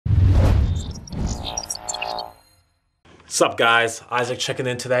What's up, guys? Isaac checking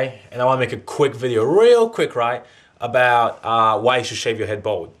in today, and I want to make a quick video, real quick, right, about why you should shave your head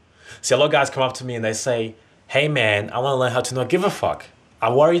bald. See, a lot of guys come up to me and they say, hey man, I want to learn how to not give a fuck.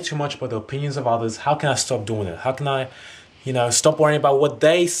 I worry too much about the opinions of others. How can I stop doing it? How can I, stop worrying about what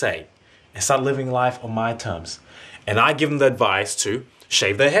they say and start living life on my terms? And I give them the advice to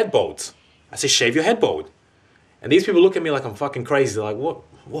shave their head bald. I say, shave your head bald. And these people look at me like I'm fucking crazy. They're like,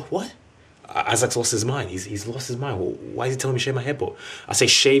 what? Isaac's lost his mind. He's lost his mind. Well, why is he telling me to shave my head bald? I say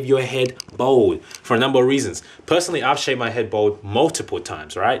shave your head bald for a number of reasons. Personally, I've shaved my head bald multiple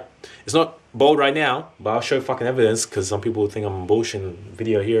times, right? It's not bald right now, but I'll show fucking evidence because some people think I'm bullshitting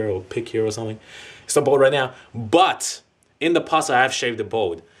video here or pic here or something. It's not bald right now, but in the past I have shaved it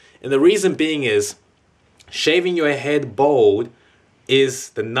bald. And the reason being is shaving your head bald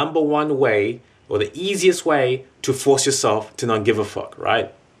is the number one way or the easiest way to force yourself to not give a fuck,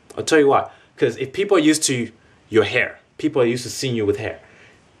 right? I'll tell you why. Because if people are used to your hair, people are used to seeing you with hair.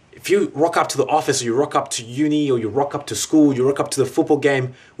 If you rock up to the office or you rock up to uni or you rock up to school, you rock up to the football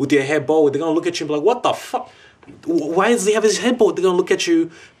game with your hair bald, they're going to look at you and be like, what the fuck? Why does he have his head bald? They're going to look at you,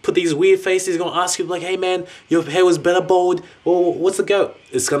 put these weird faces, they're going to ask you like, hey man, your hair was better bald. Well, what's the go?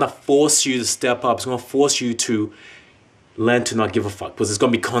 It's going to force you to step up. It's going to force you to learn to not give a fuck because it's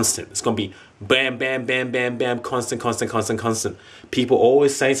going to be constant. It's going to be bam, bam, bam, bam, bam, constant. People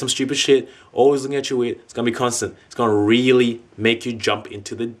always saying some stupid shit, always looking at you weird. It's going to be constant. It's going to really make you jump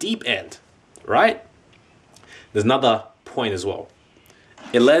into the deep end, right? There's another point as well.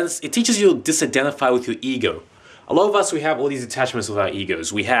 It teaches you to disidentify with your ego. A lot of us, we have all these attachments with our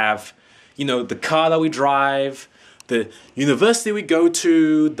egos. We have, the car that we drive, the university we go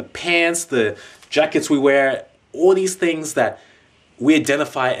to, the pants, the jackets we wear, all these things that we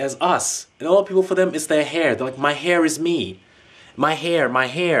identify as us. And a lot of people, for them, it's their hair. They're like, my hair is me. My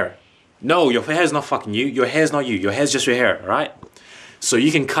hair. No, your hair is not fucking you. Your hair is not you. Your hair is just your hair, right? So you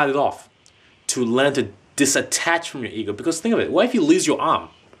can cut it off to learn to disattach from your ego. Because think of it, what if you lose your arm?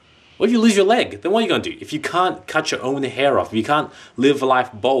 What if you lose your leg? Then what are you going to do? If you can't cut your own hair off, if you can't live a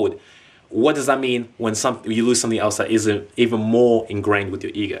life bald, what does that mean when you lose something else that is even more ingrained with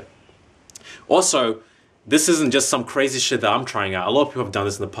your ego? Also, this isn't just some crazy shit that I'm trying out. A lot of people have done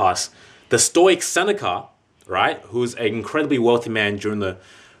this in the past. The Stoic Seneca, right, who's an incredibly wealthy man during the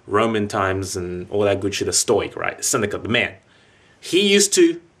Roman times and all that good shit, the Stoic, right? Seneca, the man. He used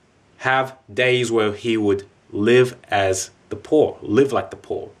to have days where he would live as the poor, live like the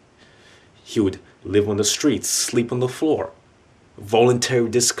poor. He would live on the streets, sleep on the floor, voluntary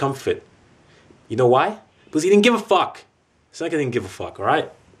discomfort. You know why? Because he didn't give a fuck. Seneca didn't give a fuck, all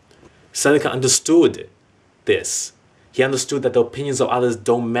right? Seneca understood this. He understood that the opinions of others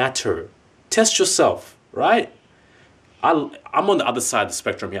don't matter. Test yourself, right? I'm on the other side of the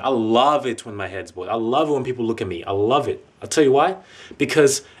spectrum here. I love it when my head's bald. I love it when people look at me. I love it. I'll tell you why.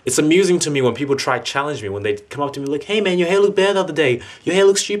 Because it's amusing to me when people try to challenge me, when they come up to me like, hey man, your hair looked bad the other day. Your hair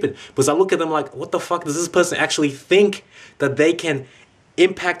looks stupid. Because I look at them like, what the fuck? Does this person actually think that they can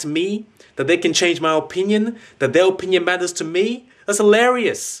impact me? That they can change my opinion? That their opinion matters to me? That's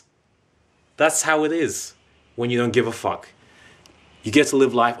hilarious. That's how it is when you don't give a fuck. You get to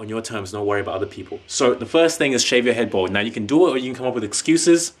live life on your terms, not worry about other people. So the first thing is shave your head bald. Now you can do it or you can come up with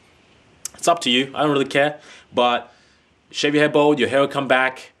excuses. It's up to you. I don't really care. But shave your head bald, your hair will come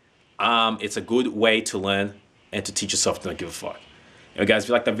back. It's a good way to learn and to teach yourself to not give a fuck. Anyway guys, if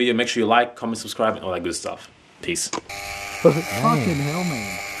you like that video, make sure you like, comment, subscribe, and all that good stuff. Peace. Fucking hell,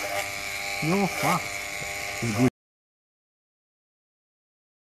 man. You're fucked.